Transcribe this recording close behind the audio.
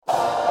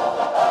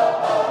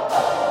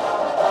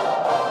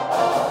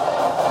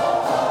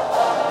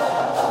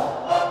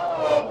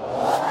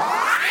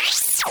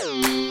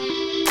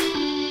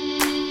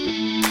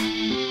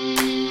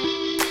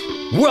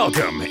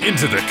Welcome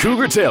into the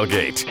Cougar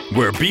Tailgate,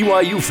 where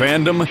BYU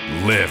fandom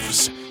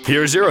lives.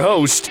 Here's your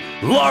host,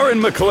 Lauren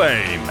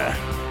McLean.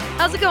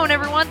 How's it going,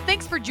 everyone?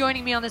 Thanks for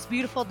joining me on this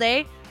beautiful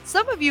day.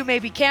 Some of you may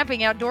be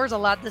camping outdoors a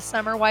lot this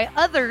summer, while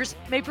others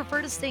may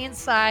prefer to stay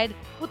inside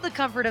with the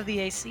comfort of the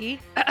AC.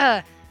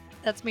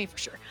 That's me for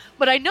sure.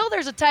 But I know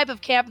there's a type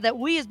of camp that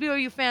we as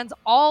BYU fans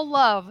all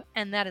love,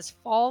 and that is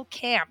fall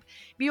camp.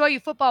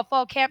 BYU football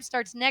fall camp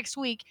starts next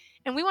week,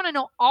 and we want to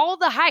know all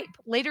the hype.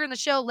 Later in the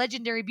show,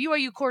 legendary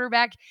BYU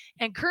quarterback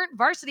and current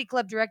varsity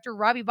club director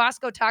Robbie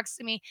Bosco talks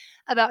to me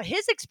about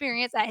his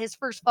experience at his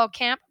first fall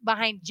camp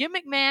behind Jim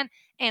McMahon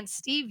and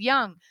Steve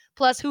Young,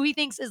 plus who he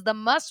thinks is the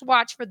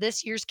must-watch for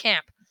this year's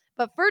camp.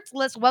 But first,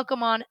 let's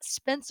welcome on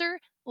Spencer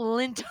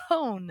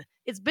Lintone.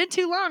 It's been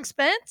too long,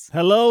 Spence.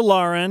 Hello,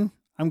 Lauren.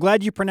 I'm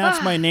glad you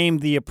pronounced my name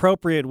the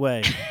appropriate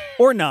way.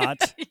 Or not.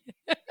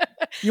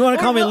 You want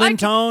to call me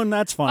Lintone?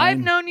 That's fine. I've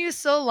known you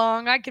so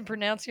long, I can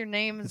pronounce your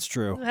name It's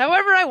true.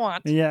 however I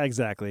want. Yeah,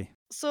 exactly.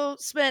 So,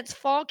 Spence,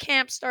 fall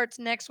camp starts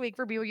next week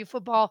for BYU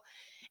football,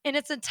 and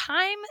it's a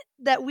time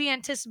that we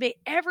anticipate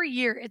every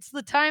year. It's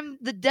the time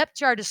the depth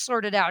chart is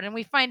sorted out, and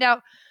we find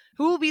out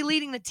who will be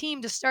leading the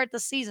team to start the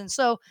season.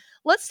 So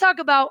let's talk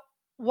about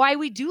why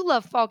we do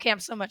love fall camp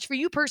so much. For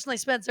you personally,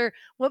 Spencer,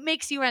 what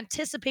makes you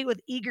anticipate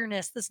with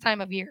eagerness this time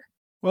of year?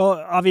 Well,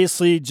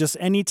 obviously, just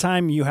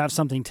anytime you have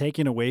something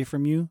taken away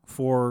from you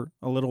for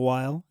a little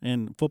while,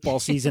 and football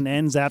season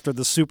ends after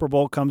the Super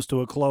Bowl comes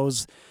to a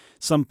close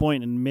some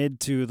point in mid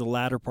to the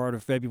latter part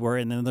of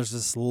February, and then there's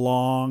this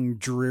long,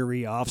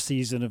 dreary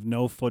offseason of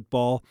no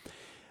football.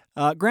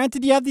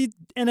 Granted, you have the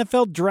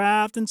NFL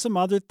draft and some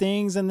other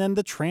things, and then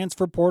the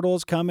transfer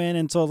portals come in,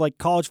 and so like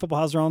college football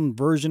has their own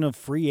version of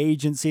free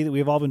agency that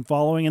we've all been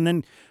following, and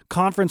then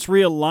conference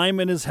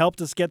realignment has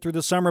helped us get through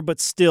the summer, but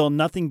still,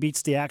 nothing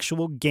beats the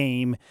actual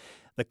game,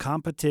 the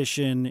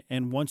competition,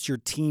 and once your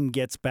team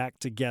gets back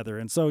together.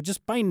 And so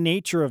just by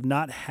nature of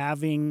not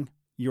having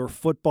your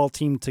football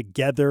team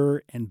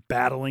together and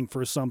battling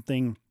for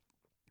something,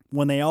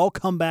 when they all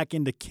come back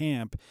into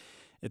camp,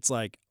 it's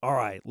like, all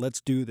right, let's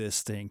do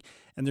this thing.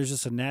 And there's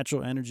just a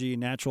natural energy,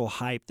 natural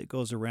hype that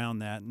goes around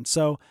that. And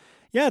so,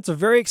 yeah, it's a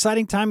very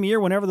exciting time of year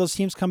whenever those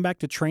teams come back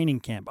to training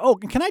camp. Oh,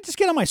 can I just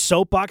get on my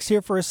soapbox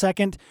here for a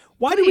second?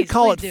 Why do we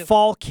call it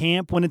fall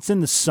camp when it's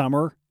in the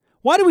summer?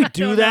 Why do we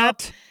do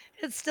that?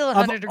 It's still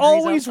 100 degrees I've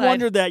always outside.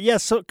 wondered that.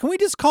 Yes, so can we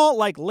just call it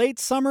like late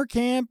summer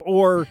camp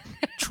or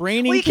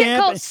training Well, you camp?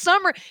 can't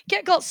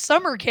call it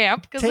summer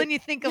camp, because then you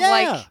think of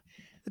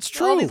it's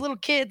true. all these little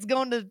kids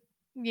going to,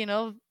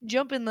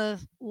 jump in the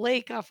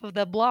lake off of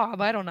the blob.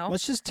 I don't know.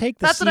 Let's just take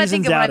the That's what I seasons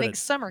think of when out I of think it.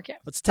 summer camp.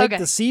 Let's take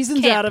the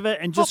seasons out of it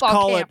and just Football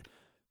call camp. it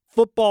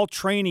football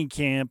training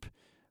camp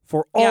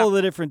for all of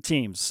the different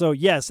teams. So,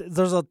 yes,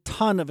 there's a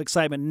ton of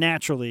excitement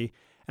naturally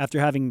after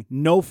having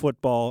no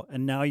football,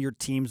 and now your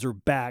teams are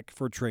back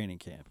for training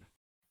camp.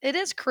 It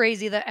is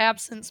crazy that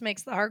absence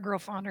makes the heart grow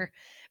fonder,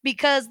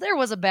 because there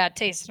was a bad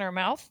taste in our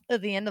mouth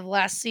at the end of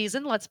last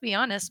season, let's be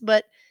honest.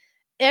 But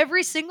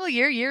every single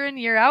year, year in,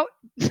 year out,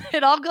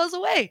 it all goes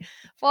away.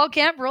 Fall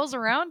camp rolls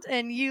around,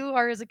 and you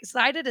are as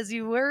excited as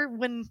you were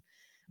when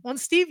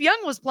Steve Young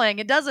was playing.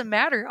 It doesn't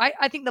matter.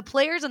 I think the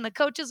players and the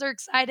coaches are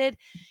excited.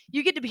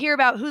 You get to hear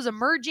about who's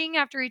emerging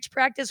after each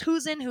practice,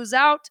 who's in, who's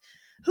out,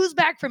 who's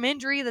back from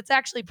injury that's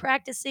actually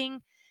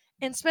practicing.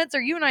 And Spencer,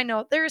 you and I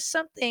know there is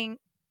something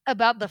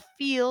about the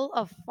feel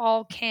of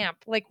fall camp.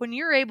 Like when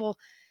you're able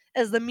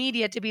as the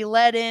media to be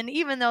let in,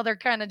 even though they're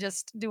kind of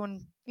just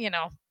doing,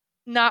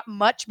 not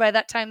much by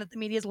that time that the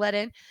media is let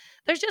in,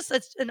 there's just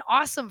an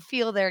awesome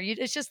feel there.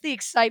 It's just the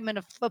excitement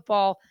of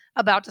football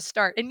about to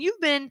start. And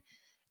you've been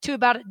to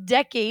about a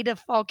decade of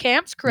fall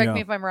camps. Correct me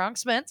if I'm wrong,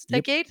 Spence.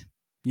 Decade?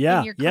 Yeah.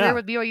 In your career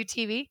with BYU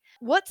TV.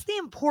 What's the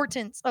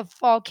importance of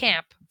fall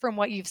camp from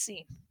what you've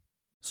seen?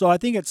 So I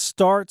think it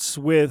starts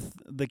with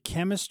the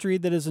chemistry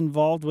that is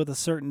involved with a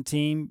certain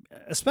team,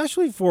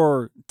 especially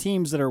for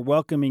teams that are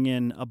welcoming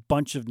in a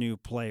bunch of new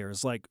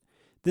players. Like,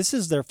 this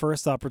is their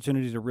first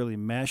opportunity to really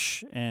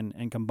mesh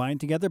and combine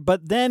together.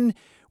 But then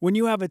when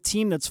you have a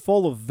team that's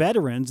full of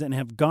veterans and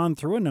have gone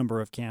through a number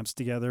of camps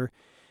together,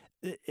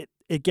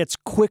 it gets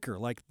quicker.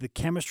 Like the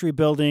chemistry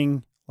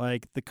building,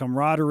 like the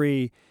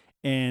camaraderie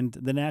and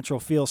the natural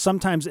feel.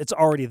 Sometimes it's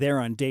already there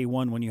on day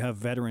one when you have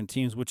veteran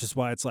teams, which is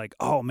why it's like,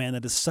 oh man,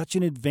 that is such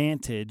an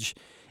advantage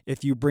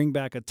if you bring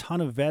back a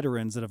ton of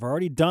veterans that have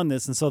already done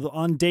this. And so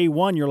on day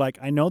one, you're like,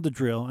 I know the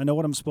drill. I know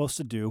what I'm supposed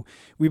to do.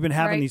 We've been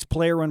having these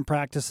player run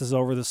practices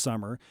over the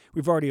summer.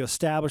 We've already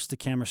established the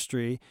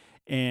chemistry,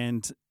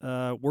 and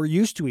we're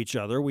used to each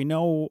other. We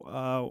know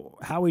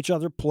how each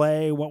other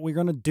play, what we're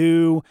going to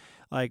do.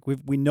 Like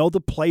we know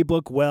the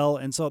playbook well.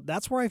 And so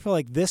that's where I feel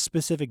like this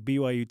specific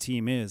BYU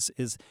team is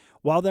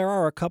while there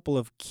are a couple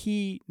of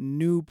key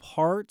new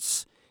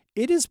parts,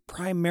 it is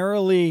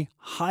primarily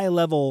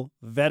high-level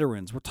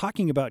veterans. We're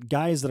talking about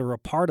guys that are a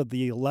part of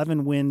the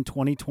 11-win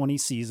 2020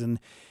 season,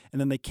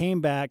 and then they came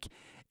back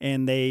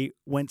and they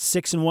went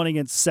 6-1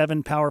 against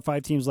 7 Power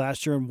 5 teams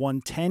last year and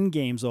won 10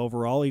 games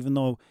overall, even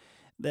though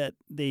that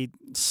they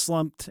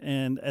slumped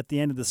and at the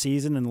end of the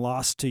season and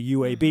lost to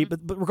UAB.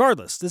 But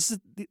regardless, this is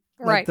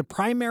the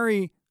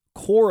primary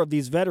core of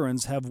these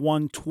veterans have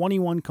won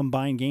 21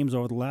 combined games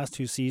over the last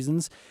 2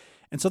 seasons.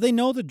 And so they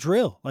know the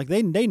drill. Like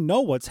they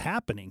know what's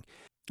happening.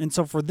 And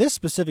so for this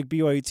specific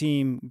BYU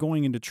team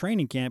going into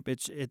training camp,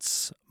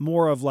 it's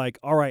more of like,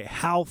 all right,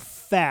 how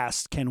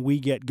fast can we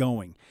get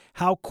going?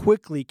 How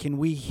quickly can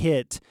we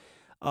hit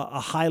a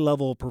high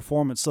level of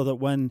performance so that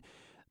when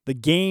the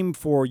game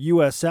for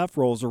USF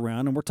rolls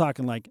around, and we're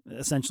talking like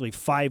essentially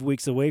 5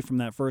 weeks away from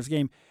that first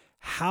game,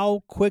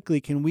 how quickly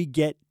can we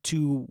get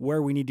to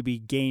where we need to be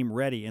game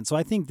ready? And so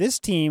I think this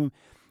team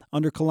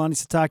under Kalani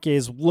Sitake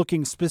is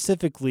looking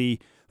specifically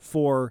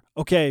for,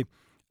 okay,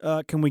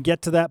 can we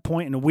get to that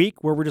point in a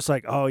week where we're just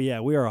like, oh,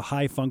 yeah, we are a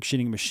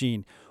high-functioning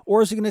machine?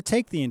 Or is it going to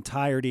take the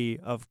entirety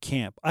of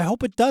camp? I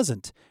hope it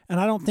doesn't, and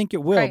I don't think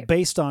it will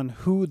based on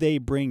who they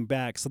bring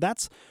back. So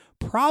that's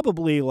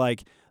probably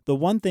like the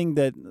one thing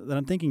that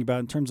I'm thinking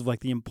about in terms of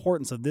like the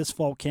importance of this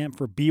fall camp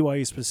for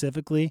BYU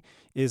specifically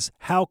is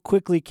how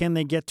quickly can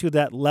they get to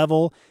that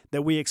level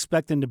that we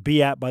expect them to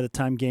be at by the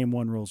time game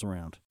 1 rolls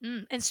around.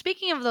 And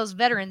speaking of those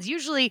veterans,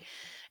 usually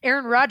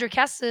Aaron Roderick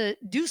has to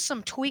do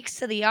some tweaks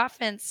to the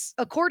offense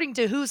according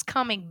to who's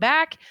coming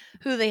back,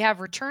 who they have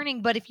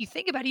returning. But if you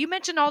think about it, you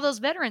mentioned all those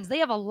veterans. They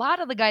have a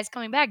lot of the guys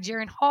coming back.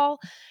 Jaren Hall,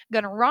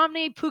 Gunnar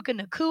Romney, Puka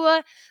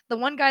Nacua. The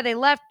one guy they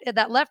left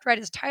right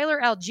is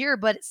Tyler Algier,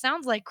 but it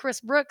sounds like Chris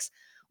Brooks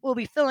will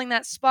be filling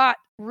that spot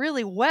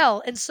really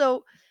well. And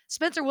so,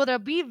 Spencer, will there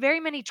be very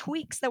many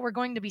tweaks that we're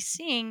going to be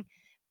seeing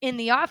in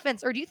the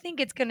offense, or do you think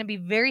it's going to be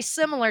very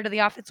similar to the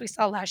offense we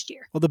saw last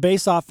year? Well, the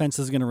base offense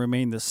is going to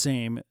remain the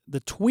same.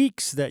 The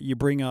tweaks that you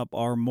bring up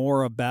are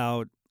more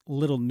about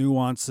little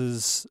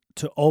nuances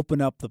to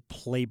open up the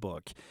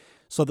playbook.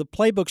 So the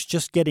playbook's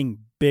just getting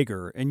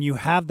bigger, and you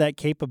have that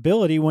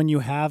capability when you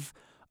have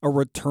a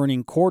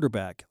returning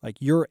quarterback. Like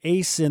your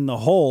ace in the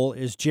hole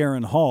is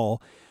Jaren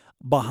Hall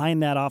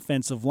behind that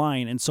offensive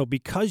line. And so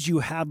because you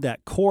have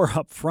that core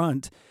up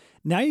front,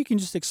 now you can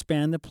just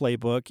expand the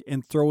playbook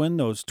and throw in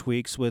those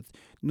tweaks with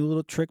new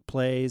little trick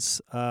plays,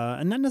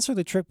 and not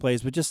necessarily trick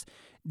plays, but just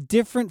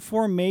different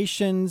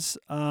formations.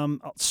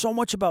 So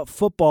much about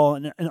football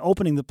and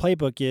opening the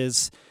playbook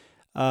is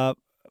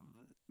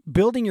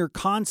building your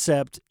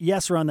concept,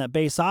 yes, around that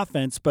base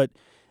offense, but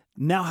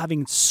now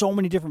having so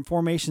many different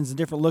formations and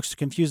different looks to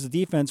confuse the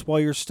defense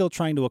while you're still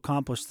trying to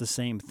accomplish the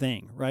same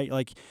thing, right?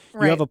 Like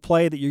you have a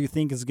play that you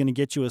think is going to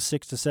get you a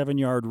 6 to 7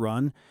 yard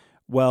run.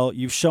 Well,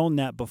 you've shown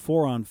that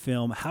before on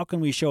film. How can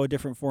we show a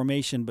different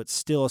formation but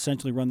still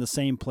essentially run the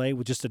same play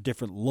with just a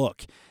different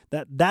look?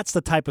 That's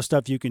the type of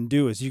stuff you can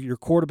do. Is your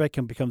quarterback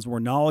becomes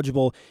more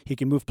knowledgeable. He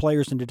can move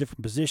players into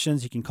different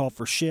positions. He can call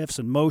for shifts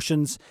and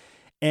motions.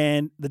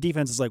 And the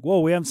defense is like,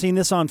 whoa, we haven't seen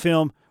this on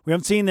film. We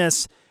haven't seen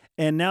this.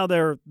 And now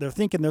they're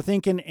thinking,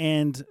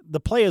 and the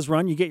play is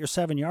run. You get your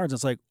 7 yards. And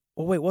it's like,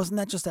 oh, wait, wasn't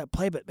that just that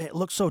play? But it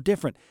looks so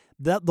different.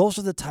 Those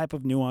are the type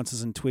of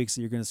nuances and tweaks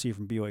that you're going to see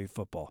from BYU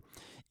football.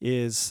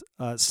 Is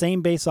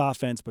same base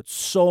offense, but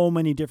so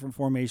many different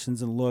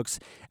formations and looks.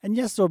 And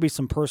yes, there'll be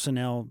some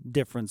personnel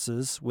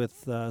differences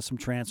with some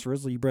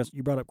transfers. You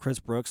brought up Chris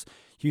Brooks.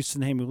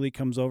 Houston Hamuli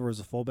comes over as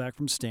a fullback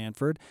from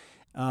Stanford.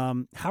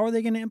 How are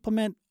they going to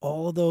implement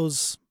all of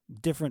those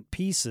different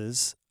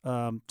pieces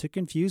to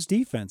confuse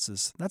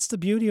defenses? That's the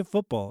beauty of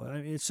football.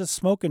 It's just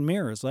smoke and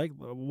mirrors. Like,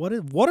 what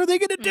are they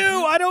going to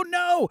do? I don't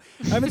know.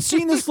 I haven't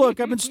seen this look.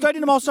 I've been studying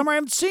them all summer. I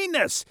haven't seen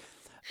this.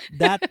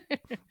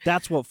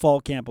 That's what fall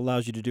camp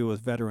allows you to do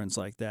with veterans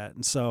like that.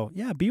 And so,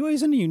 yeah,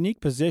 BYU's in a unique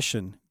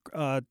position.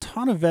 A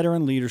ton of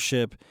veteran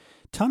leadership,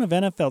 ton of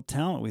NFL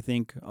talent, we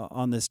think,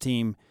 on this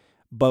team.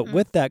 But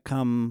with that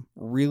come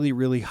really,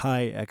 really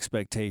high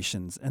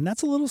expectations. And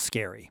that's a little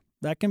scary.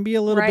 That can be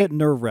a little bit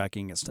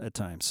nerve-wracking at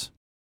times.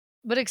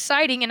 But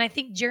exciting. And I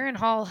think Jaren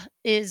Hall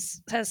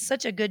has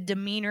such a good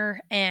demeanor,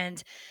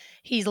 and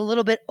he's a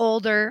little bit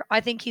older. I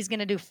think he's going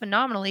to do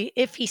phenomenally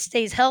if he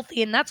stays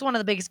healthy. And that's one of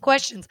the biggest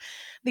questions.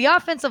 The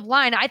offensive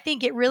line, I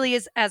think it really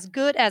is as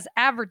good as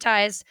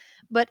advertised.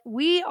 But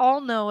we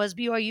all know as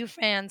BYU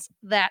fans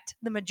that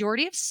the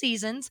majority of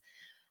seasons,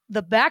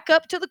 the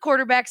backup to the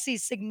quarterback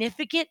sees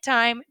significant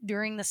time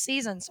during the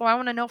season. So I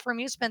want to know from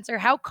you, Spencer,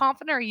 how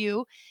confident are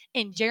you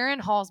in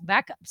Jaren Hall's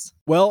backups?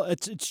 Well,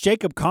 it's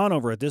Jacob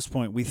Conover at this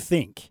point, we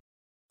think.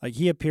 Like,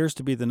 he appears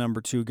to be the number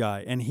 2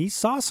 guy. And he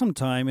saw some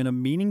time in a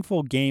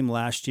meaningful game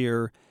last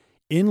year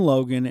in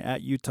Logan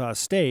at Utah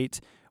State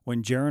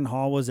when Jaren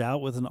Hall was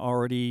out with an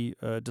already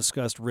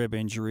discussed rib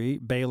injury.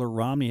 Baylor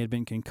Romney had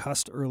been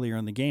concussed earlier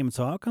in the game.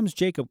 So out comes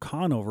Jacob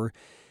Conover.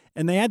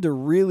 And they had to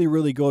really,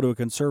 really go to a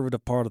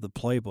conservative part of the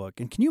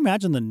playbook. And can you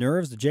imagine the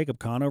nerves that Jacob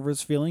Conover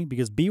is feeling?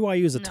 Because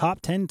BYU is a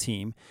top 10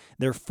 team.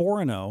 They're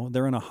 4-0.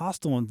 They're in a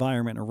hostile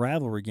environment, a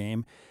rivalry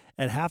game.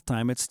 At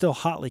halftime, it's still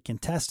hotly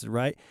contested,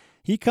 right?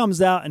 He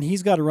comes out and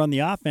he's got to run the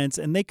offense,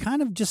 and they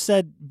kind of just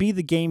said, be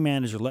the game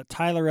manager. Let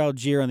Tyler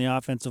Algier on the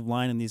offensive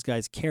line and these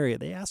guys carry it.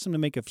 They asked him to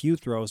make a few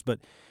throws, but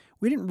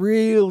we didn't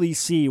really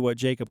see what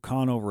Jacob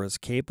Conover is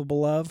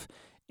capable of.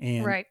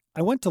 And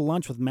I went to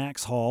lunch with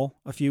Max Hall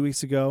a few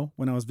weeks ago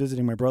when I was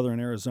visiting my brother in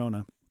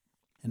Arizona,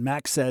 and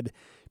Max said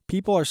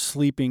people are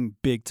sleeping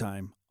big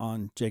time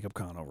on Jacob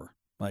Conover.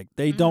 Like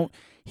they don't,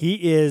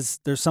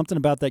 there's something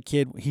about that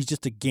kid. He's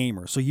just a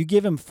gamer. So you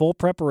give him full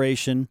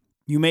preparation,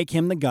 you make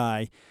him the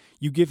guy,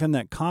 you give him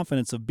that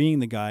confidence of being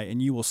the guy, and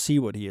you will see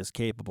what he is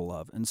capable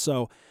of. And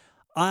so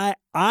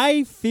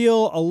I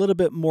feel a little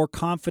bit more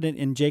confident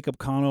in Jacob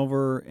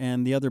Conover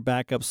and the other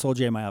backups,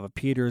 Sol-Jay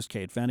Maiava-Peters,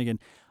 Cade Fennegan.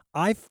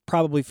 I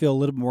probably feel a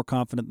little bit more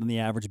confident than the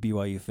average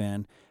BYU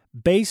fan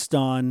based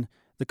on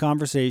the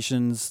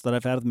conversations that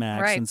I've had with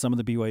Max and some of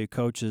the BYU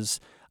coaches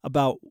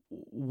about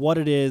what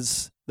it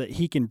is that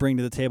he can bring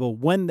to the table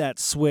when that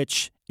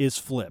switch is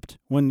flipped,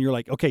 when you're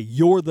like, okay,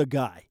 you're the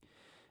guy.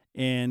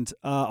 And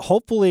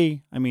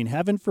hopefully, I mean,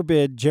 heaven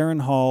forbid,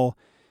 Jaren Hall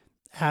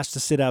has to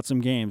sit out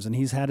some games, and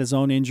he's had his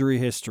own injury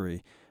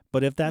history.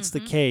 But if that's the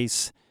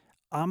case,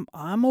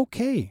 I'm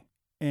okay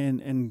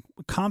and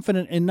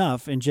confident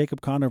enough in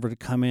Jacob Conover to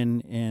come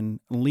in and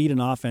lead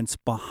an offense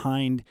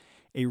behind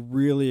a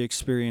really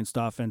experienced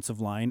offensive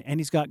line,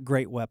 and he's got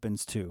great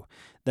weapons too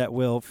that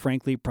will,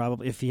 frankly,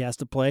 probably, if he has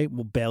to play,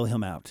 will bail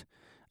him out.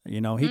 You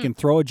know, he can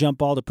throw a jump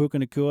ball to Puka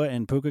Nacua,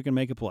 and Puka can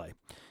make a play.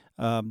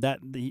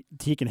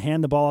 He can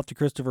hand the ball off to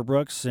Christopher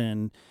Brooks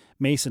and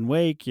Mason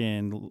Wake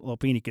and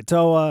Lopini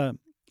Katoa,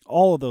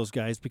 all of those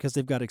guys, because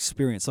they've got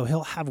experience. So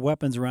he'll have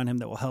weapons around him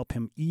that will help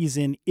him ease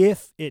in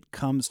if it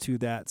comes to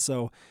that.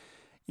 So,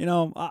 you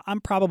know, I'm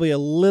probably a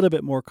little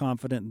bit more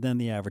confident than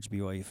the average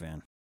BYU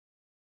fan.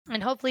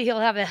 And hopefully he'll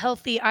have a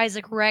healthy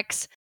Isaac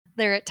Rex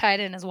there at tight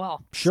end as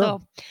well. Sure.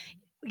 So,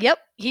 yep,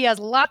 he has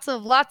lots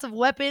of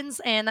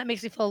weapons, and that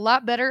makes me feel a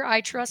lot better.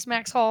 I trust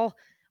Max Hall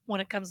when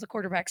it comes to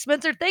quarterback.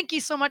 Spencer, thank you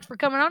so much for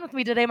coming on with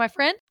me today, my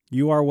friend.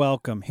 You are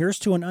welcome. Here's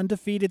to an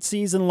undefeated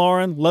season,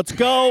 Lauren. Let's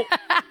go.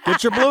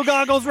 Get your blue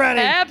goggles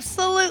ready.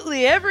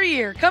 Absolutely. Every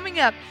year.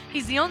 Coming up,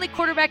 he's the only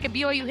quarterback in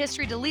BYU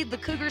history to lead the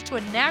Cougars to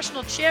a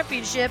national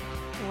championship.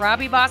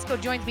 Robbie Bosco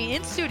joins me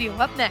in studio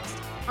up next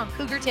on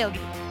Cougar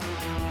Tailgate.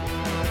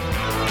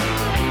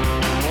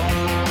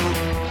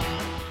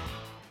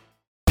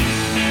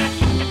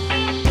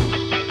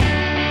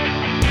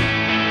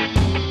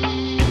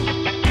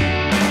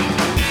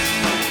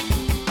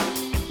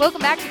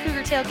 Welcome back to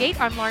Cougar Tailgate.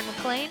 I'm Lauren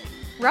McLean.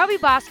 Robbie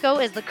Bosco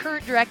is the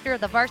current director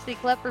of the varsity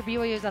club for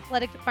BYU's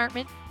athletic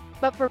department.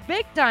 But for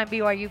big-time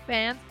BYU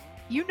fans,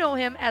 you know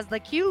him as the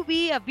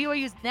QB of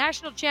BYU's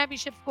national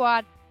championship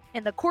squad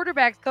and the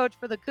quarterbacks coach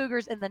for the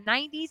Cougars in the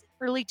 90s,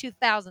 early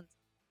 2000s.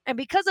 And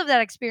because of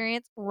that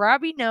experience,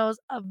 Robbie knows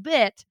a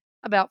bit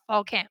about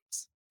fall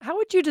camps. How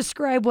would you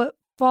describe what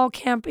fall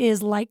camp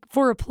is like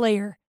for a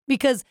player?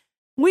 Because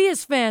we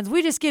as fans,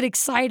 we just get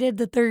excited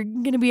that they're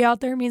going to be out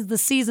there. It means the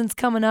season's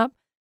coming up.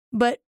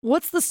 But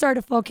what's the start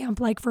of fall camp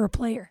like for a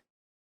player?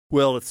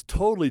 Well, it's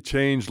totally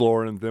changed,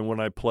 Lauren, than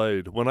when I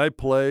played. When I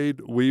played,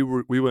 we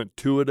went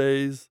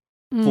two-a-days,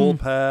 full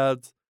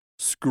pads,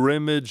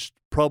 scrimmaged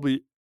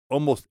probably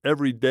almost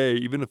every day,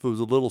 even if it was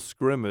a little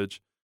scrimmage.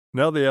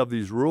 Now they have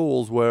these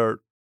rules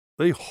where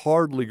they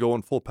hardly go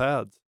in full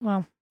pads.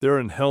 Wow. They're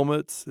in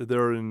helmets.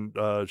 They're in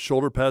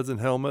shoulder pads and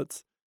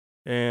helmets.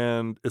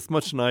 And it's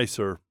much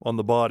nicer on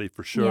the body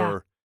for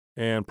sure,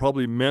 and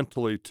probably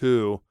mentally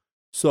too.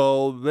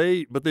 So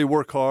they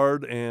work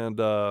hard and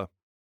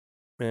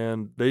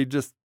they're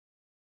just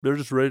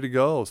ready to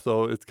go.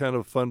 So it's kind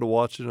of fun to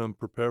watch them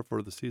prepare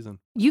for the season.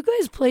 You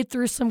guys played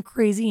through some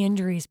crazy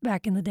injuries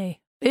back in the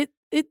day.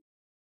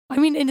 I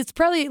mean, and it's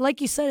probably,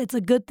 like you said, it's a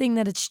good thing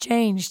that it's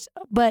changed.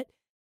 But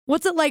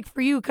what's it like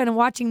for you kind of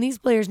watching these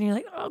players and you're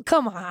like, oh,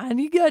 come on,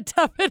 you got to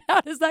tough it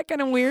out. Is that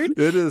kind of weird?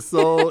 It is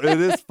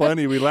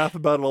funny. We laugh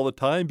about it all the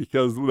time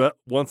because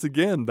once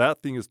again,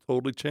 that thing has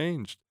totally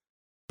changed.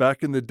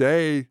 Back in the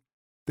day,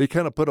 they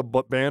kind of put a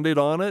Band-Aid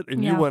on it,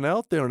 and you went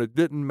out there, and it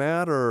didn't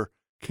matter.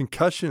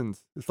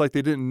 Concussions. It's like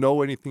they didn't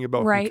know anything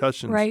about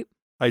concussions. Right.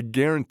 I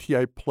guarantee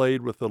I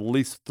played with at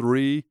least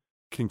 3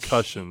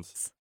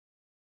 concussions.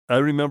 I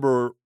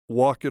remember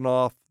walking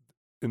off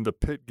in the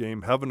pit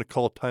game, having to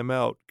call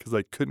timeout because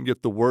I couldn't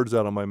get the words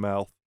out of my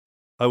mouth.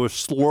 I was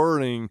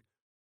slurring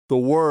the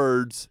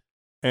words,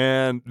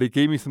 and they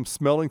gave me some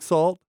smelling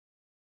salt.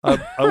 I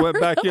went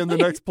back in the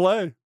next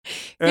play.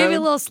 Give you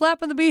a little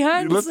slap in the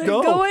behind. Let's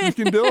go in. You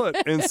can do it.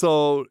 And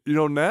so,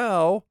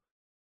 now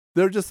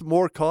they're just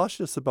more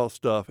cautious about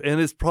stuff. And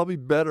it's probably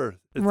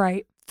better.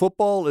 Right.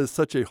 Football is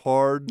such a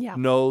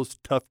hard-nosed,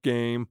 tough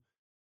game.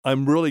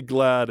 I'm really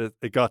glad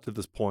it got to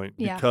this point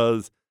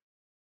because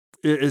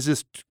it's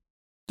just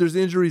there's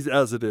injuries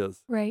as it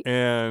is. Right.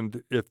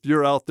 And if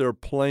you're out there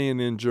playing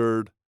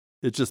injured,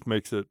 it just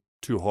makes it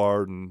too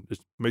hard, and it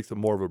makes it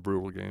more of a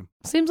brutal game.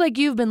 Seems like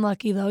you've been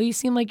lucky, though. You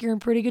seem like you're in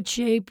pretty good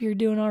shape. You're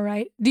doing all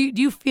right. Do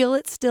you feel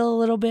it still a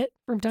little bit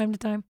from time to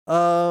time?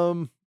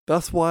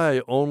 That's why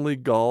I only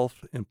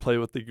golf and play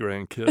with the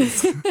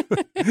grandkids.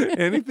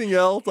 Anything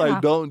else I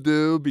don't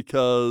do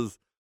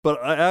but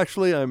I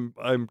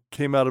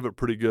came out of it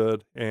pretty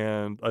good,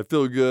 and I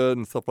feel good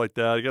and stuff like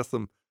that. I got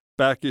some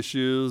back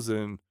issues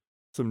and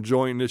some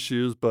joint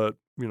issues, but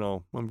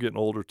I'm getting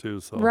older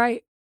too. So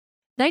right.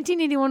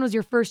 1981 was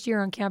your first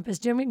year on campus.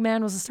 Jim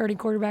McMahon was the starting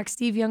quarterback.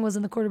 Steve Young was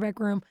in the quarterback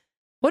room.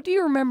 What do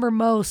you remember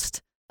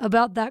most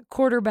about that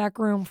quarterback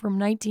room from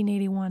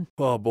 1981?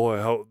 Oh boy,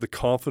 how the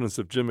confidence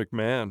of Jim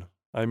McMahon.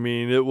 I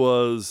mean, it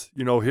was,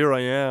 here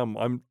I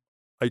am.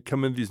 I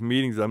come in these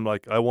meetings, I'm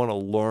like, I want to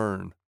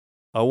learn.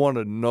 I want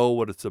to know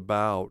what it's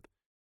about.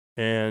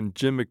 And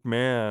Jim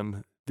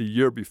McMahon, the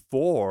year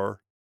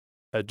before,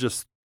 had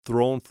just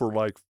thrown for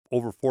like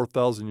over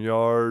 4,000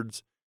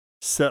 yards,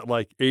 set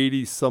like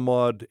 80 some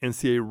odd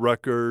NCAA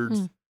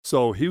records.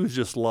 So he was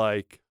just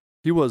like,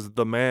 he was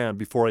the man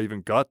before I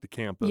even got to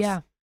campus.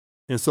 Yeah.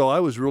 And so I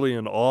was really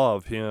in awe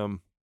of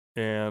him.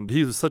 And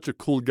he was such a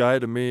cool guy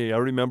to me. I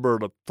remember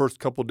the first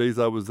couple of days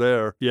I was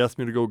there, he asked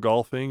me to go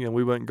golfing, and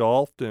we went and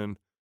golfed. And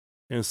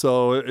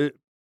so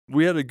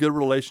we had a good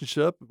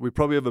relationship. We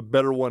probably have a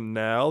better one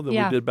now than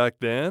we did back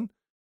then.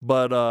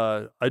 But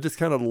I just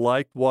kind of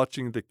liked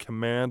watching the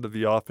command of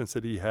the offense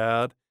that he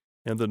had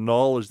and the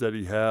knowledge that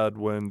he had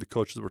when the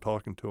coaches were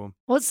talking to him.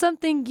 What's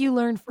something you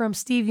learned from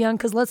Steve Young?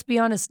 Because let's be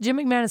honest, Jim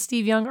McMahon and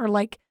Steve Young are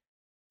like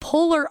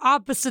polar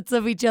opposites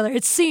of each other.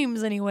 It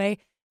seems anyway.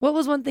 What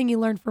was one thing you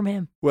learned from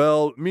him?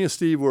 Well, me and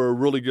Steve were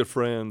really good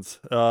friends.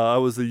 I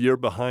was a year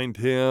behind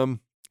him,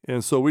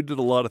 and so we did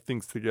a lot of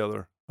things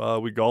together.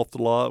 We golfed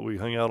a lot. We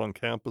hung out on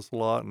campus a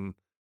lot,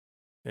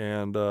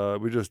 and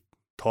we just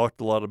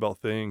talked a lot about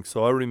things.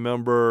 So I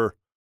remember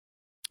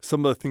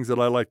some of the things that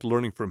I liked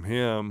learning from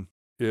him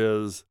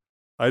is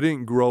I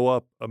didn't grow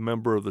up a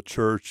member of the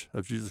Church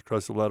of Jesus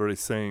Christ of Latter-day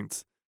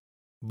Saints,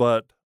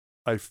 but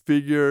I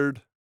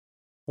figured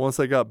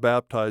once I got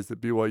baptized at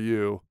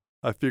BYU,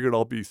 I figured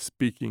I'll be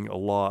speaking a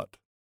lot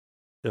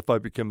if I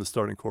became the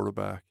starting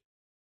quarterback.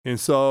 And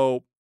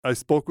so I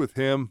spoke with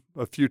him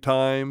a few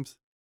times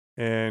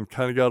and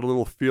kind of got a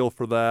little feel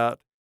for that.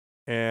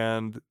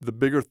 And the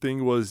bigger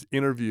thing was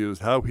interviews,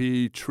 how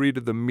he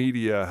treated the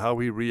media, how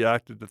he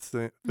reacted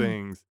to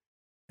things.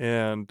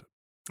 And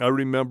I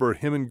remember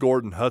him and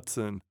Gordon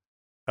Hudson,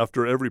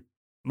 after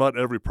not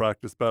every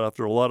practice, but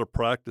after a lot of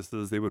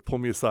practices, they would pull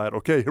me aside.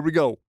 Okay, here we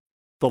go.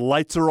 The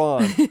lights are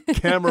on,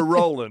 camera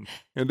rolling,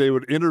 and they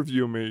would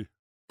interview me.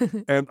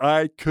 And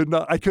I couldn't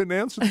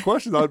answer the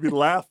questions. I'd be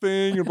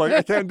laughing and like,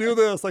 I can't do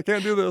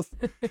this.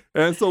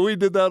 And so we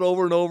did that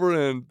over and over.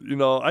 And,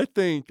 I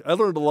think I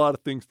learned a lot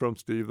of things from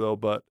Steve, though,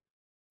 but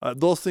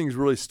those things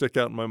really stick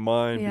out in my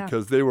mind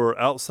because they were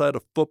outside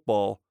of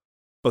football,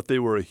 but they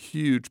were a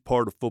huge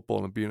part of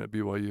football and being at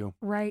BYU.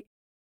 Right.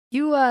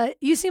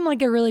 You seem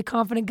like a really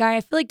confident guy. I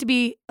feel like to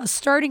be a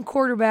starting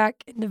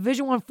quarterback in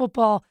Division I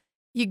football,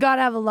 you got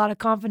to have a lot of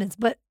confidence.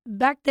 But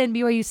back then,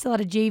 BYU still had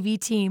a JV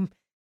team.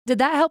 Did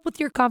that help with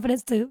your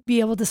confidence to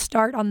be able to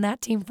start on that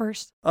team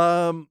first?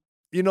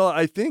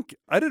 I think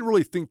I didn't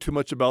really think too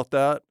much about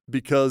that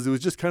because it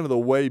was just kind of the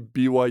way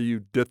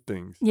BYU did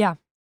things. Yeah.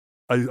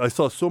 I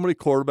saw so many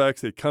quarterbacks.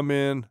 They come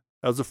in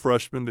as a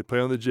freshman. They play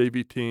on the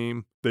JV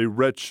team. They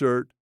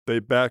redshirt. They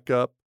back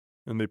up,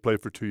 and they play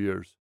for 2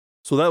 years.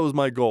 So that was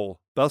my goal.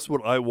 That's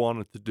what I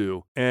wanted to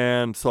do.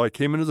 And so I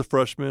came in as a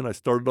freshman. I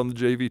started on the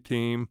JV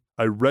team.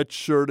 I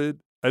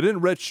redshirted. I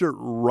didn't redshirt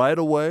right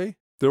away.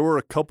 There were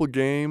a couple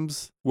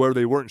games where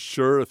they weren't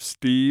sure if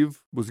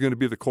Steve was going to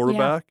be the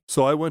quarterback. Yeah.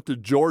 So I went to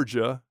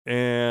Georgia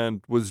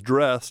and was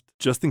dressed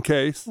just in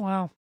case.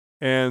 Wow.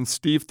 And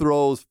Steve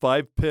throws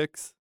 5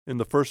 picks in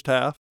the first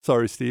half.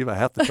 Sorry, Steve, I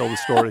have to tell the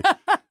story.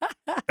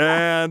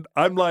 And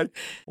I'm like,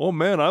 oh,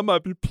 man, I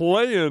might be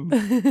playing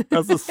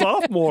as a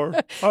sophomore.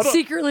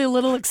 Secretly a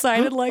little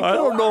excited. Like, I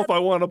don't know if I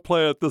want to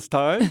play at this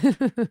time.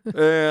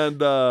 And,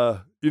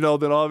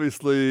 then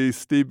obviously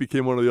Steve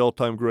became one of the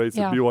all-time greats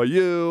at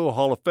BYU,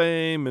 Hall of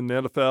Fame, and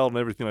the NFL and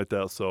everything like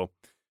that. So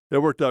it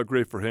worked out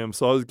great for him.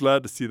 So I was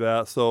glad to see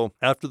that. So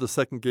after the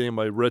second game,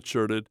 I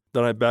redshirted.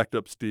 Then I backed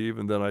up Steve,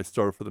 and then I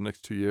started for the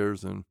next 2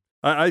 years. And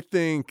I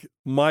think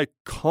my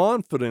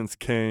confidence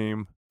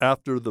came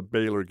after the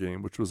Baylor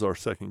game, which was our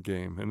second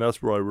game. And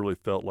that's where I really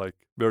felt like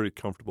very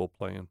comfortable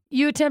playing.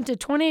 You attempted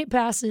 28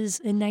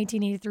 passes in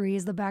 1983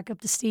 as the backup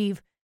to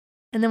Steve.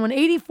 And then when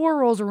 84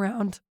 rolls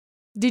around,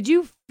 did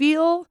you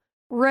feel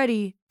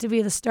ready to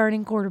be the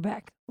starting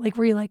quarterback? Like,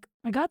 were you like,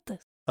 I got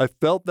this? I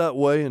felt that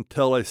way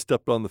until I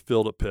stepped on the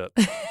field at Pitt.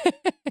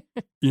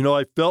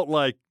 I felt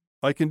like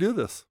I can do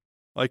this.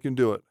 I can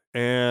do it.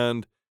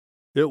 And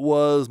it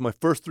was my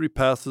first 3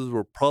 passes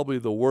were probably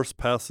the worst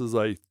passes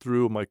I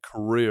threw in my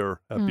career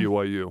at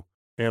BYU.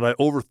 And I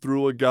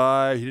overthrew a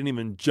guy. He didn't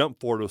even jump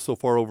for it. It was so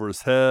far over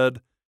his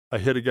head. I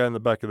hit a guy in the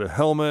back of the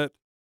helmet,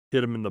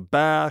 hit him in the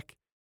back.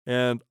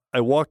 And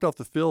I walked off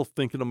the field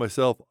thinking to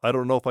myself, I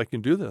don't know if I can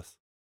do this.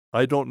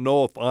 I don't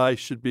know if I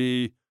should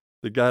be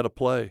the guy to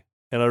play.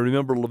 And I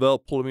remember Lavelle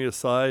pulling me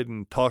aside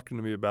and talking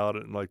to me about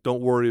it and like,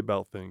 don't worry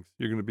about things.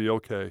 You're going to be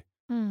okay.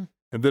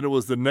 And then it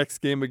was the next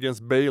game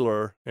against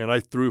Baylor, and I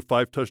threw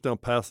 5 touchdown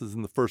passes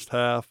in the first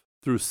half,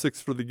 threw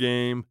 6 for the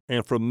game.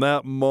 And from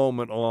that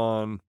moment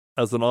on,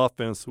 as an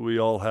offense, we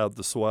all had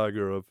the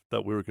swagger of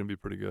that we were going to be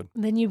pretty good.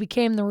 And then you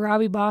became the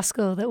Robbie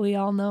Bosco that we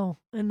all know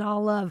and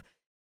all love.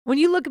 When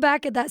you look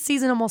back at that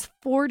season almost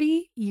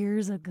 40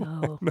 years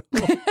ago.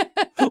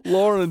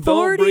 Lauren, don't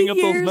 40 bring up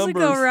those years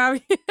numbers. ago,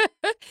 Robbie.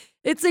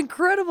 It's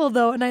incredible,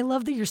 though, and I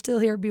love that you're still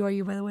here at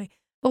BYU, by the way.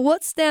 But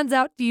what stands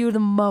out to you the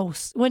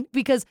most?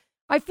 Because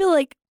I feel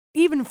like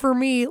even for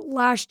me,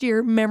 last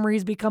year,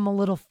 memories become a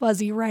little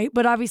fuzzy, right?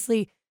 But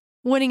obviously,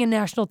 winning a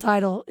national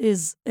title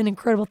is an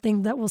incredible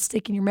thing that will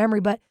stick in your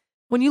memory. But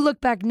when you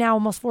look back now,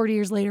 almost 40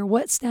 years later,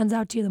 what stands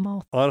out to you the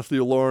most? Honestly,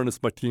 Lauren,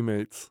 it's my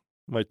teammates.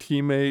 My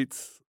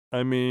teammates,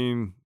 I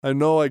mean, I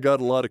know I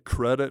got a lot of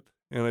credit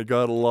and I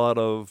got a lot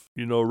of,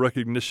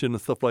 recognition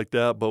and stuff like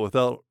that, but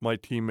without my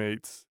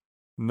teammates,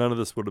 none of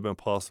this would have been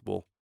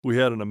possible. We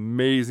had an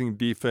amazing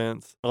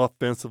defense.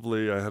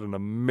 Offensively, I had an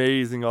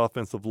amazing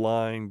offensive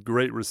line,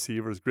 great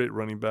receivers, great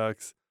running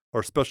backs.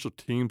 Our special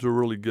teams were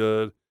really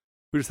good.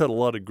 We just had a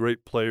lot of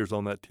great players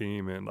on that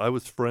team, and I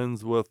was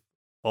friends with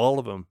all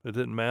of them. It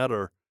didn't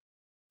matter.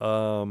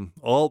 Our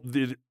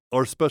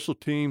special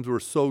teams were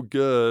so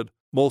good.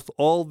 Most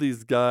all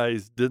these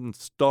guys didn't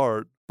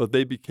start, but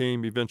they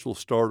became eventual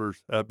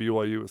starters at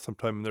BYU at some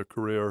time in their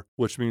career,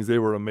 which means they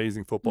were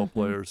amazing football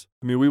players.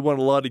 I mean, we won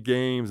a lot of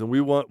games, and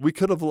we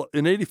could have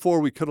in '84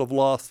 we could have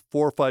lost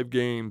 4 or 5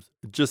 games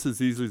just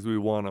as easily as we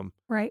won them.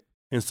 Right.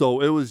 And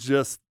so it was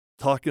just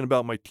talking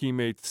about my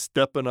teammates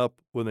stepping up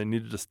when they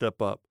needed to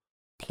step up,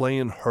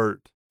 playing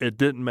hurt. It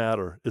didn't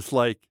matter. It's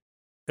like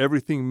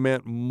everything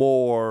meant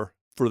more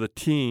for the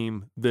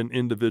team than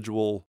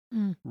individual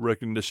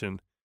recognition.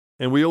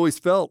 And we always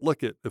felt,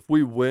 if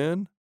we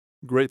win,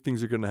 great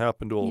things are going to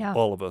happen to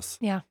all of us.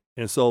 Yeah.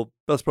 And so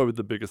that's probably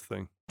the biggest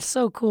thing.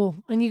 So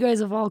cool. And you guys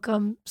have all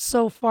come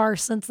so far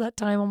since that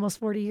time, almost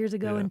 40 years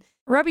ago. Yeah. And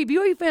Robbie,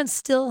 BYU fans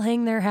still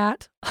hang their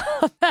hat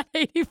on that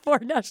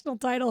 84 national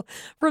title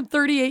from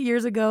 38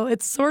 years ago.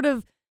 It's sort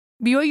of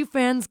BYU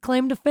fans'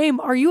 claim to fame.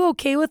 Are you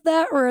okay with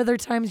that? Or are there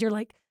times you're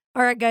like,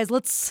 all right, guys,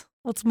 let's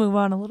move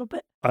on a little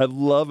bit? I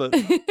love it.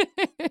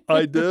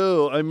 I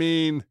do. I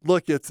mean,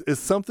 look, it's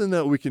something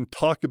that we can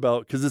talk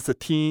about because it's a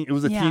team. It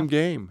was a team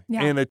game,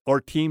 and our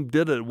team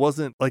did it. It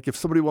wasn't like if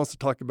somebody wants to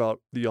talk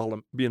about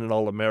being an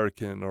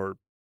All-American or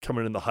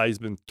coming in the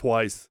Heisman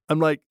twice. I'm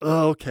like,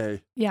 oh,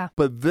 okay. Yeah.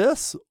 But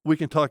this, we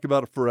can talk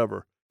about it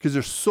forever because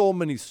there's so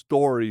many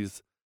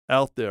stories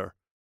out there.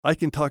 I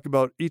can talk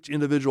about each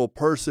individual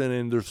person,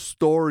 and there's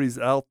stories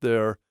out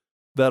there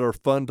that are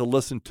fun to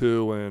listen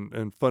to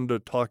and fun to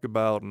talk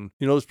about. And,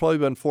 there's probably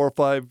been 4 or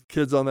 5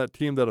 kids on that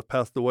team that have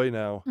passed away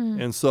now.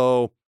 And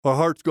so our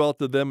hearts go out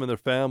to them and their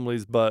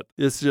families, but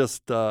it's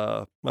just,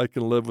 I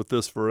can live with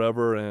this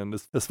forever. And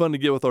it's fun to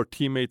get with our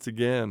teammates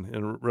again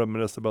and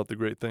reminisce about the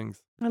great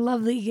things. I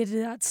love that you get to do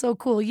that. So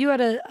cool. You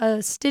had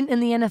a stint in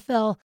the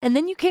NFL, and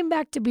then you came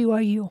back to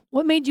BYU.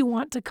 What made you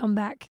want to come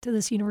back to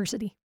this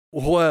university?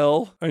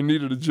 Well, I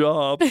needed a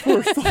job,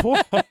 first of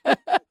all.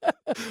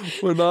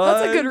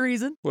 That's a good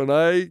reason. When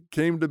I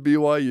came to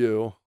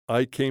BYU,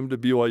 I came to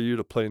BYU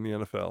to play in the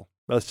NFL.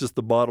 That's just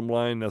the bottom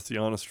line. That's the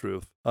honest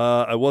truth.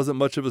 I wasn't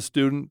much of a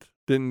student,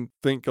 didn't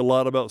think a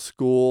lot about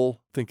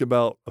school, think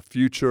about a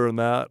future and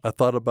that. I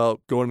thought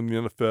about going in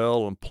the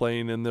NFL and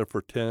playing in there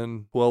for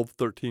 10, 12,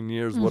 13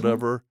 years,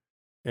 whatever,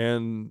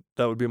 and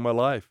that would be my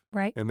life.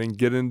 Right. And then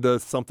get into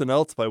something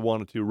else if I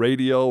wanted to,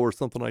 radio or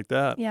something like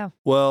that. Yeah.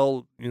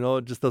 Well,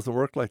 it just doesn't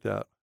work like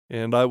that.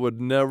 And I would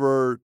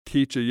never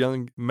teach a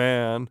young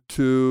man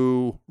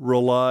to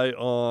rely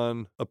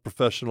on a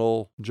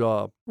professional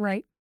job.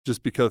 Right.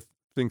 Just because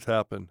things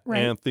happen. Right.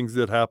 And things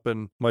did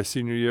happen my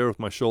senior year with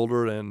my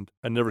shoulder, and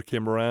I never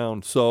came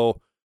around.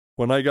 So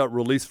when I got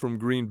released from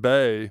Green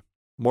Bay,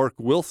 Mark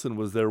Wilson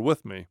was there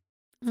with me,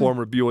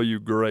 former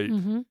BYU great.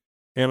 And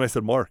I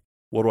said, Mark,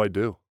 what do I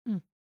do?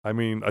 I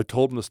mean, I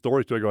told him the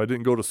story. I go, I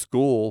didn't go to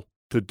school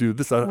to do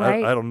this. I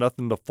have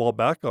nothing to fall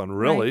back on,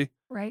 really.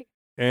 Right.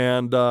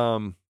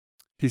 And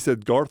he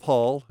said Garth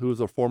Hall, who was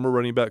a former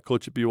running back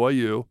coach at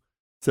BYU,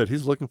 said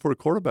he's looking for a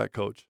quarterback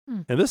coach.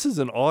 And this is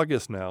in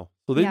August now,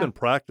 so they've been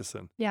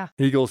practicing. Yeah.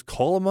 He goes,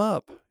 call him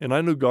up. And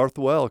I knew Garth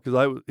well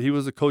because he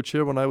was a coach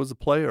here when I was a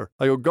player.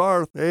 I go,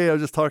 Garth, hey, I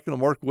was just talking to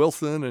Mark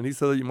Wilson, and he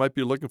said that you might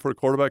be looking for a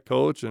quarterback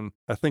coach, and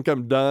I think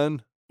I'm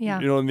done, in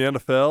the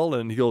NFL.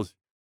 And he goes,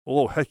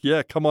 oh, heck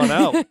yeah, come on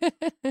out.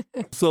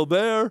 So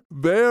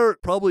they're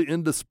probably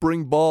into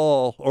spring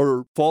ball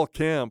or fall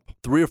camp,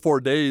 3 or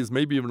 4 days,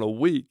 maybe even a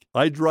week.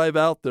 I drive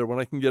out there when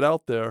I can get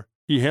out there.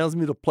 He hands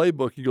me the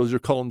playbook. He goes, you're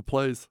calling the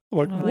plays. I'm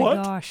like, what?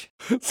 My gosh.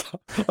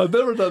 So, I've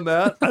never done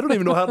that. I don't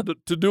even know how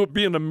to do it,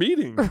 be in a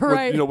meeting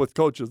with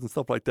coaches and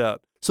stuff like that.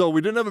 So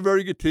we didn't have a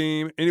very good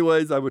team.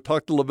 Anyways, I would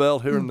talk to Lavelle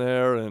here and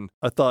there, and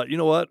I thought, you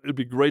know what? It'd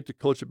be great to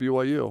coach at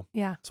BYU.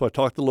 Yeah. So I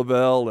talked to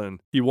Lavelle, and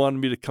he wanted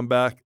me to come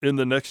back in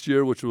the next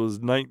year, which was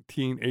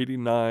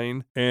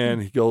 1989.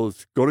 And he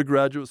goes, go to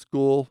graduate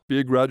school, be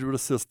a graduate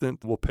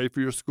assistant. We'll pay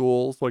for your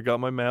school. So I got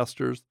my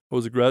master's. I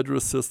was a graduate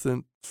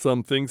assistant.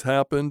 Some things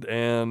happened,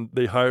 and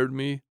they hired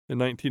me in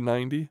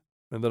 1990,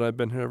 and then I've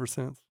been here ever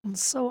since.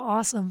 That's so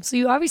awesome. So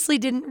you obviously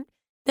didn't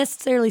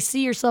necessarily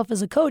see yourself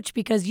as a coach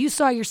because you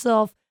saw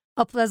yourself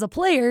up as a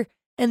player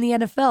in the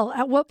NFL.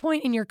 At what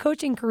point in your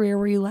coaching career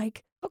were you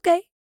like,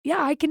 okay,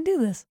 yeah, I can do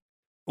this?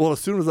 Well, as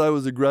soon as I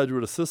was a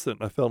graduate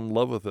assistant, I fell in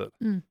love with it.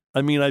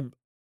 I mean,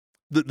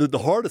 The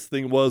hardest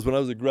thing was when I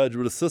was a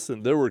graduate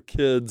assistant, there were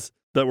kids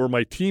that were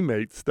my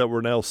teammates that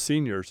were now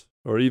seniors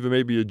or even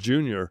maybe a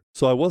junior.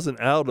 So I wasn't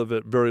out of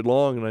it very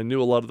long, and I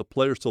knew a lot of the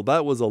players. So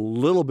that was a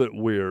little bit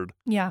weird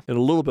Yeah. and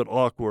a little bit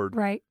awkward,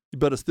 Right.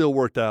 but it still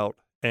worked out.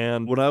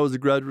 And when I was a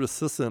graduate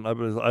assistant,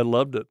 I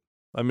loved it.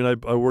 I mean,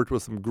 I worked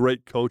with some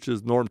great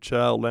coaches, Norm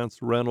Chow, Lance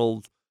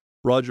Reynolds,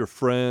 Roger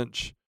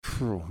French.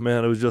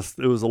 Man, it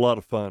was a lot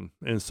of fun.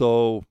 And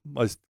so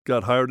I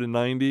got hired in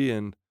 90,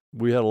 and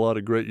we had a lot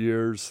of great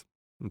years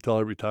until I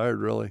retired,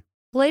 really.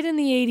 Played in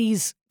the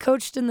 80s,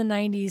 coached in the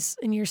 90s,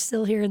 and you're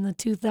still here in the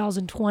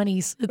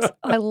 2020s.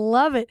 I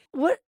love it.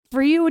 What,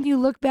 for you, when you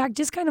look back,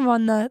 just kind of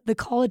on the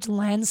college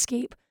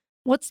landscape,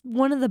 what's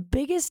one of the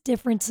biggest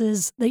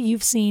differences that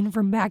you've seen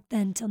from back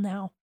then till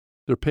now?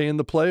 They're paying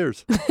the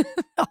players.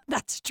 Oh,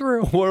 that's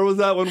true. Where was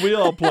that when we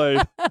all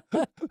played?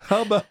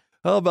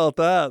 How about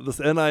that? This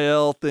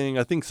NIL thing.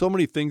 I think so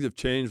many things have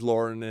changed,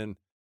 Lauren, and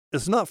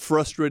it's not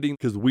frustrating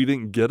because we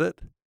didn't get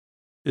it.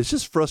 It's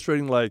just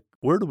frustrating, like,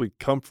 where do we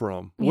come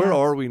from? Yeah. Where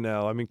are we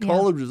now? I mean, Yeah.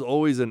 college is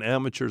always an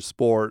amateur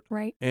sport,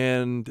 Right.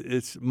 and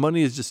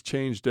money has just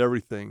changed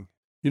everything.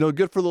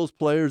 Good for those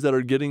players that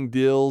are getting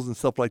deals and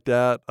stuff like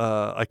that.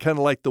 I kind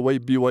of like the way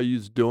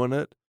BYU's doing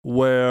it,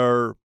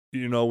 where,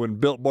 when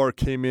Built Bar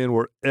came in,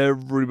 where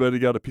everybody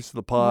got a piece of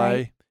the pie.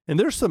 Right. And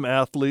there's some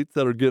athletes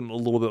that are getting a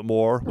little bit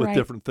more with Right.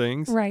 different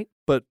things. Right.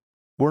 But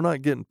we're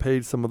not getting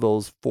paid some of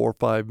those $4 or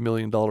 $5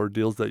 million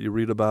deals that you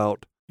read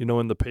about,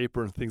 in the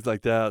paper and things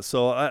like that.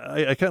 So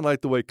I kind of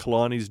like the way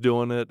Kalani's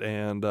doing it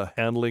and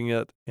handling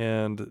it.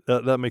 And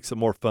that makes it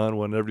more fun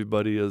when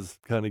everybody is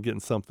kind of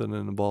getting something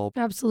involved.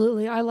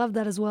 Absolutely. I love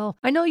that as well.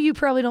 I know you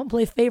probably don't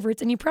play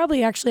favorites, and you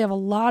probably actually have a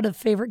lot of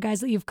favorite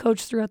guys that you've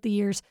coached throughout the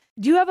years.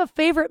 Do you have a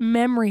favorite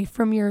memory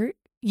from your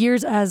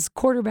years as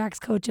quarterbacks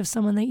coach of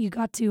someone that you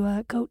got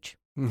to coach?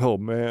 Oh,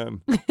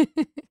 man.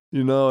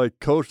 I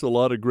coached a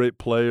lot of great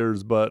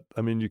players, but,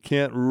 I mean, you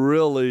can't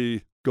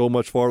really go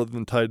much farther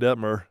than Ty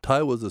Detmer.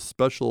 Ty was a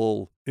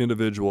special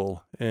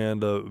individual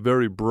and a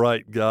very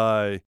bright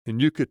guy,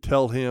 and you could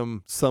tell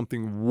him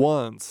something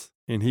once,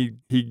 and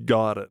he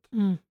got it.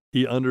 Mm.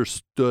 He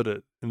understood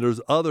it. And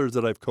there's others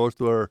that I've coached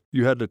where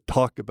you had to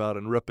talk about it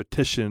in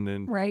repetition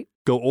and Right.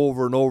 go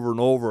over and over and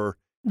over.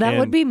 That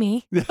would be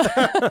me.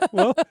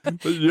 Well,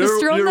 you're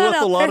throwing that with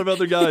out a lot there. of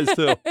other guys,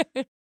 too.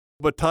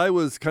 But Ty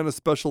was kind of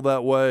special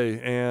that way,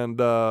 and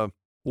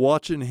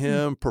watching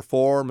him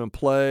perform and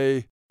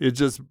play,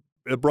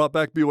 it brought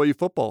back BYU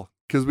football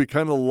because we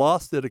kind of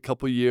lost it a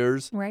couple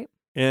years Right.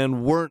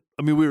 and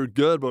we were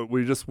good, but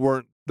we just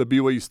weren't the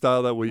BYU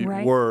style that we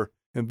Right. were.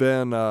 And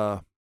then,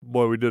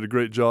 we did a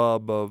great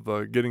job of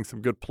getting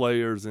some good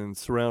players and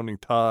surrounding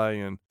Ty,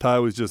 and Ty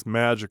was just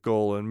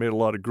magical and made a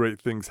lot of great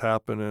things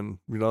happen, and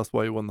that's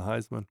why he won the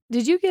Heisman.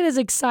 Did you get as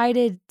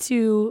excited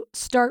to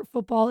start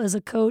football as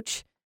a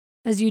coach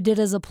as you did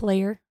as a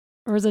player,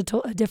 or is it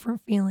a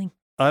different feeling?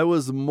 I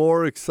was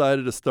more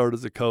excited to start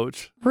as a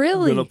coach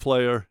Really? than a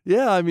player.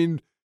 Yeah, I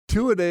mean,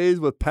 2-a-days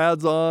with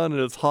pads on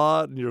and it's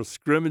hot and you're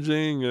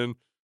scrimmaging and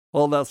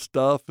all that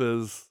stuff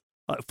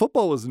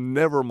football was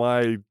never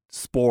my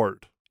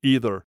sport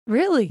either.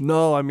 Really?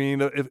 No, I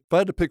mean, if I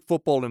had to pick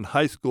football in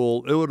high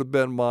school, it would have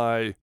been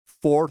my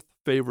 4th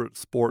favorite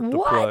sport to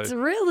What? play.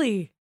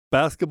 Really?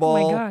 Basketball,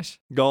 Oh my gosh.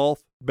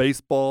 golf,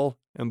 baseball,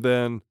 and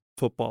then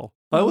football.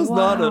 I was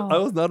not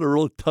a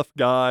really tough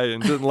guy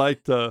and didn't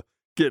like to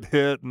get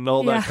hit and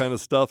all Yeah. that kind of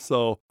stuff.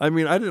 So, I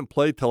mean, I didn't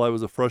play till I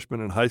was a freshman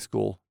in high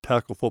school,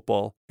 tackle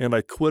football, and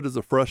I quit as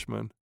a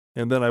freshman.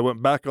 And then I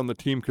went back on the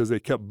team because they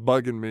kept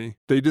bugging me.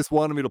 They just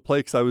wanted me to play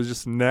because I was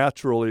just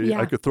naturally,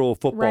 I could throw a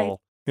football. Right.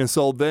 And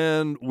so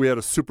then we had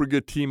a super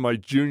good team my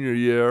junior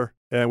year,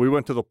 and we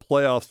went to the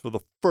playoffs for the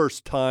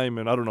first time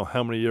in I don't know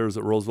how many years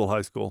at Roseville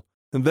High School.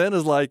 And then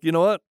it's like, you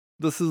know what?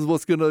 This is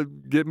what's going to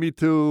get me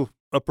to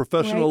a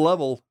professional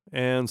level.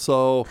 And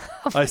so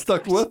I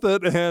stuck with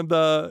it, and,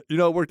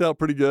 it worked out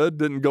pretty good.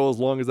 Didn't go as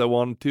long as I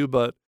wanted to,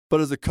 but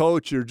as a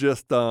coach, you're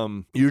just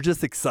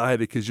excited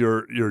because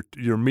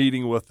you're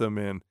meeting with them,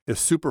 and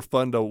it's super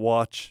fun to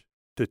watch,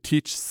 to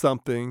teach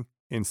something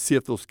and see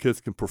if those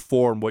kids can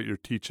perform what you're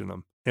teaching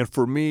them. And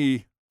for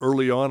me,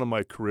 early on in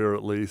my career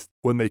at least,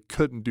 when they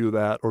couldn't do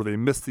that or they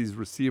missed these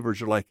receivers,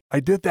 you're like, I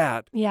did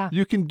that. Yeah.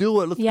 You can do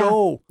it. Let's Yeah.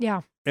 go.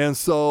 Yeah. And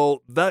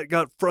so that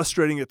got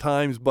frustrating at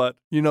times, but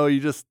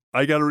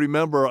I got to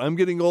remember I'm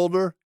getting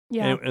older,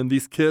 Yeah. and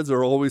these kids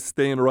are always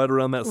staying right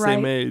around that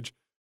same Right. age.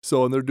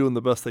 So, and they're doing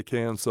the best they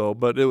can. So,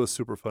 but it was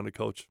super fun to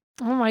coach.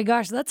 Oh my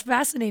gosh, that's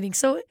fascinating.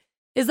 So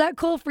is that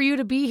cool for you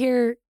to be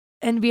here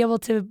and be able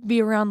to be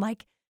around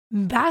like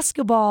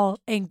basketball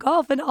and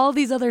golf and all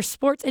these other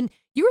sports? And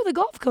you were the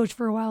golf coach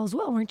for a while as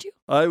well, weren't you?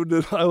 I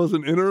was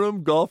an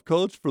interim golf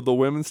coach for the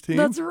women's team.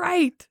 That's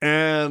right.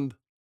 And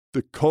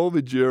the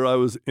COVID year, I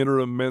was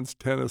interim men's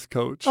tennis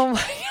coach. Oh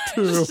my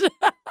gosh.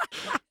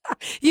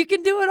 You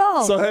can do it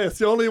all. So, hey, it's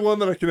the only one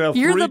that I can have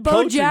You're 3 the Bo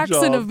coaching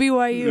Jackson jobs. of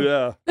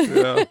BYU.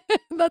 Yeah.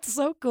 That's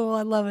so cool.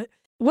 I love it.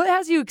 What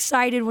has you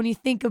excited when you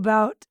think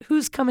about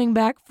who's coming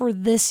back for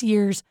this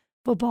year's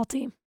football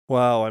team?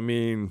 Wow. I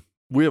mean,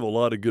 we have a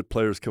lot of good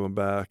players coming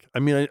back. I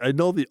mean, I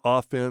know the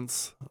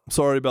offense. I'm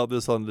sorry about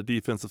this on the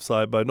defensive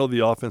side, but I know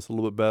the offense a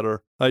little bit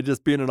better. I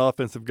just, being an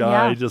offensive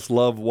guy, I just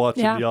love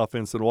watching the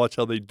offense and watch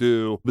how they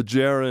do. But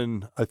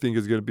Jaron, I think,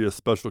 is going to be a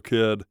special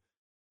kid,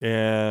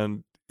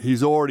 and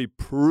he's already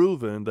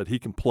proven that he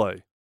can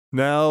play.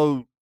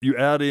 Now you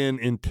add in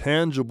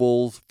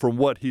intangibles from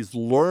what he's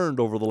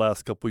learned over the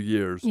last couple of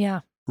years.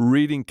 Yeah.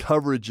 Reading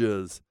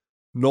coverages,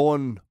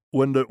 knowing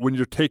when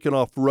you're taking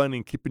off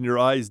running, keeping your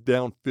eyes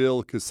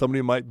downfield because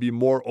somebody might be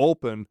more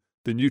open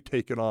than you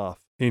taking off.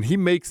 And he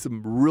makes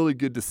some really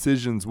good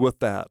decisions with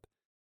that.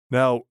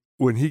 Now,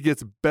 when he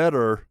gets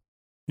better,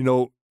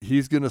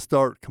 he's going to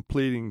start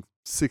completing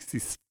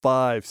 66%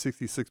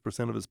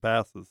 of his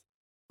passes,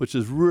 which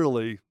is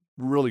really,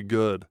 really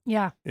good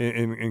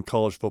in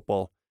college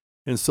football.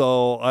 And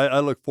so I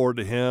look forward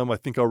to him. I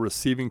think our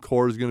receiving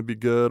core is going to be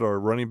good. Our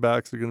running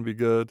backs are going to be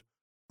good.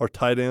 Our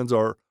tight ends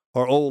are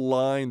our old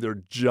line,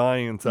 they're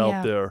giants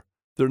out there.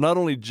 They're not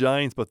only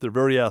giants, but they're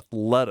very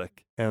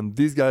athletic. And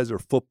these guys are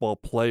football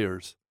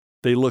players.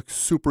 They look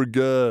super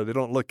good. They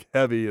don't look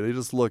heavy. They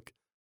just look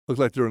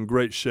like they're in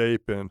great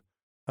shape. And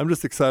I'm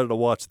just excited to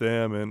watch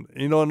them. And,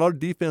 and our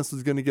defense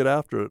is going to get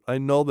after it. I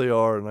know they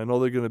are, and I know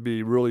they're going to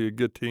be really a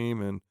good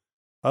team. And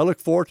I look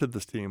forward to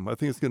this team. I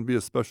think it's going to be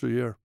a special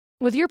year.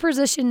 With your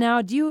position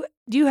now, do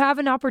you have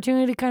an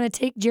opportunity to kind of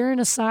take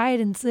Jaron aside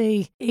and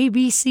say A,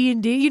 B, C,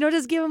 and D?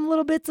 Just give him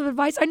little bits of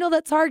advice. I know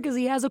that's hard because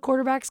he has a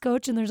quarterbacks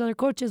coach and there's other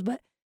coaches,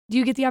 but do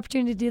you get the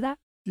opportunity to do that?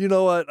 You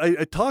know what?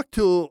 I talked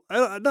to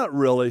not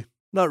really,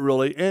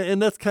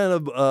 and that's kind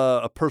of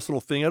a personal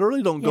thing. I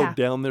really don't go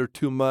down there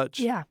too much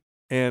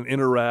and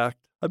interact.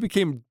 I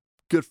became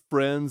good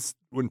friends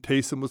when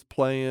Taysom was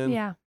playing,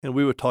 and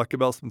we would talk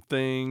about some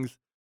things,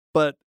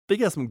 but they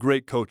got some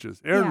great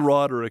coaches. Aaron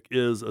Roderick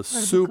is a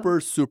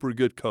super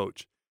good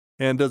coach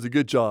and does a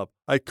good job.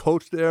 I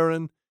coached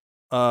Aaron.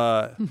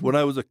 When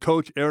I was a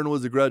coach, Aaron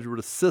was a graduate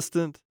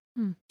assistant.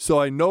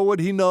 So I know what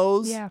he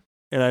knows,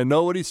 and I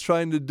know what he's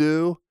trying to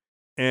do,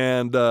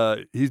 and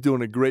he's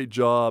doing a great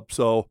job.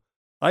 So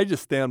I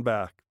just stand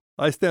back.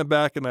 I stand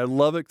back, and I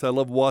love it because I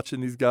love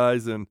watching these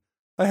guys, and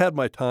I had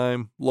my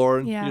time,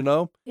 Lauren,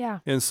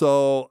 And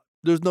so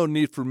there's no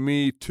need for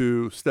me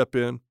to step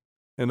in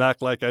and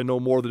act like I know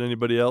more than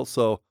anybody else.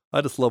 So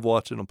I just love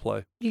watching them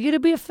play. You get to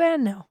be a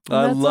fan now.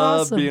 I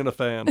love being a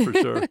fan, for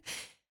sure.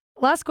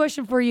 Last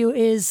question for you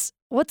is,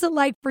 what's it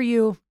like for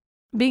you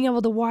being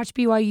able to watch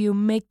BYU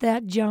make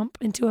that jump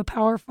into a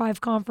Power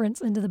 5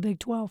 conference into the Big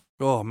 12?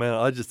 Oh, man,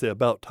 I just say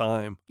about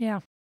time. Yeah.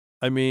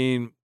 I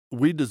mean,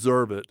 we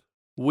deserve it.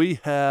 We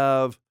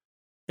have,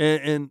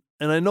 and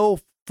I know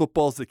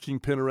football's the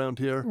kingpin around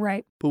here.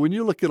 Right. But when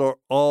you look at our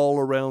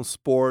all-around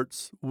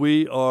sports,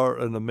 we are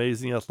an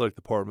amazing athletic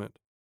department.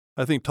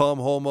 I think Tom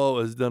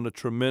Homo has done a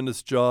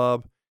tremendous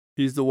job.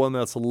 He's the one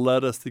that's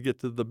led us to get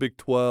to the Big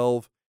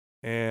 12,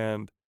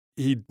 and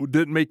he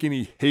didn't make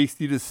any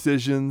hasty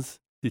decisions.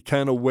 He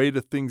kind of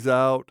waited things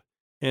out,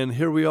 and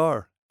here we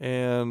are.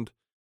 And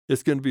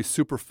it's going to be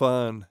super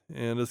fun,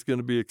 and it's going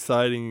to be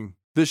exciting.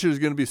 This year's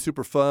going to be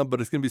super fun, but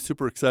it's going to be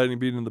super exciting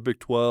being in the Big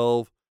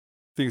 12.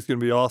 I think it's going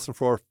to be awesome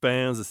for our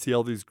fans to see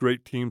all these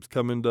great teams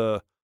come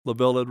into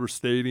LaVell Edwards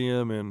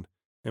Stadium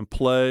and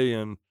play,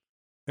 and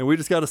we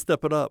just got to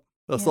step it up.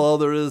 That's all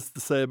there is to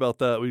say about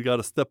that. We got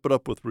to step it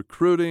up with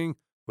recruiting,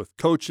 with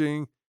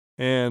coaching,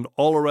 and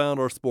all around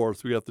our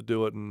sports. We have to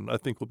do it, and I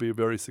think we'll be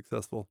very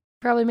successful.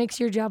 Probably makes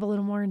your job a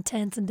little more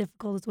intense and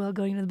difficult as well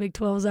going to the Big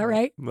 12. Is that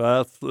right?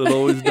 It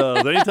always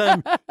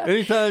does.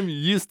 Anytime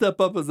you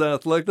step up as an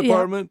athletic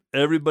department,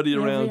 everybody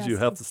around you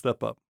have to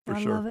step up, for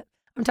sure. I love it.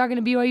 I'm talking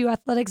to BYU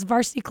Athletics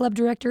Varsity Club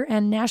Director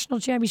and National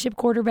Championship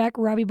quarterback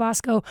Robbie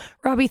Bosco.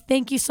 Robbie,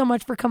 thank you so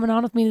much for coming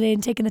on with me today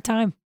and taking the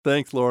time.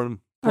 Thanks, Lauren.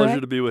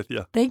 Pleasure to be with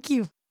you. Thank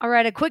you. All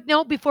right, a quick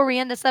note before we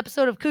end this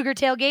episode of Cougar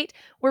Tailgate.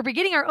 We're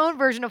beginning our own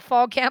version of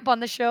fall camp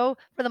on the show.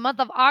 For the month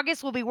of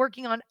August, we'll be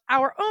working on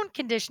our own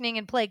conditioning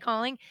and play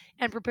calling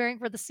and preparing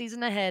for the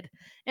season ahead.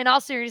 In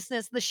all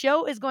seriousness, the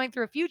show is going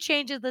through a few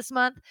changes this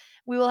month.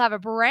 We will have a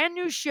brand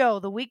new show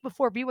the week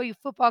before BYU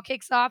football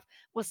kicks off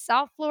with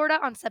South Florida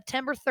on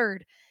September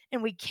 3rd.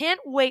 And we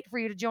can't wait for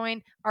you to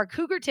join our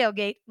Cougar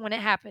Tailgate when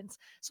it happens.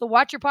 So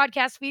watch your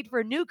podcast feed for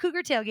a new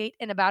Cougar Tailgate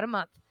in about a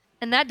month.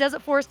 And that does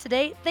it for us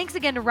today. Thanks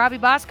again to Robbie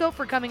Bosco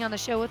for coming on the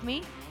show with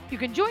me. You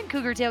can join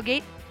Cougar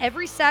Tailgate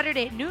every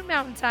Saturday at noon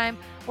Mountain Time,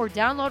 or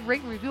download,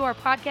 rate, and review our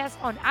podcast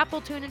on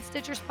Apple, TuneIn,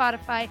 Stitcher,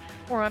 Spotify,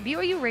 or on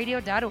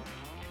BYURadio.org.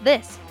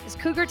 This is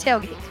Cougar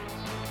Tailgate.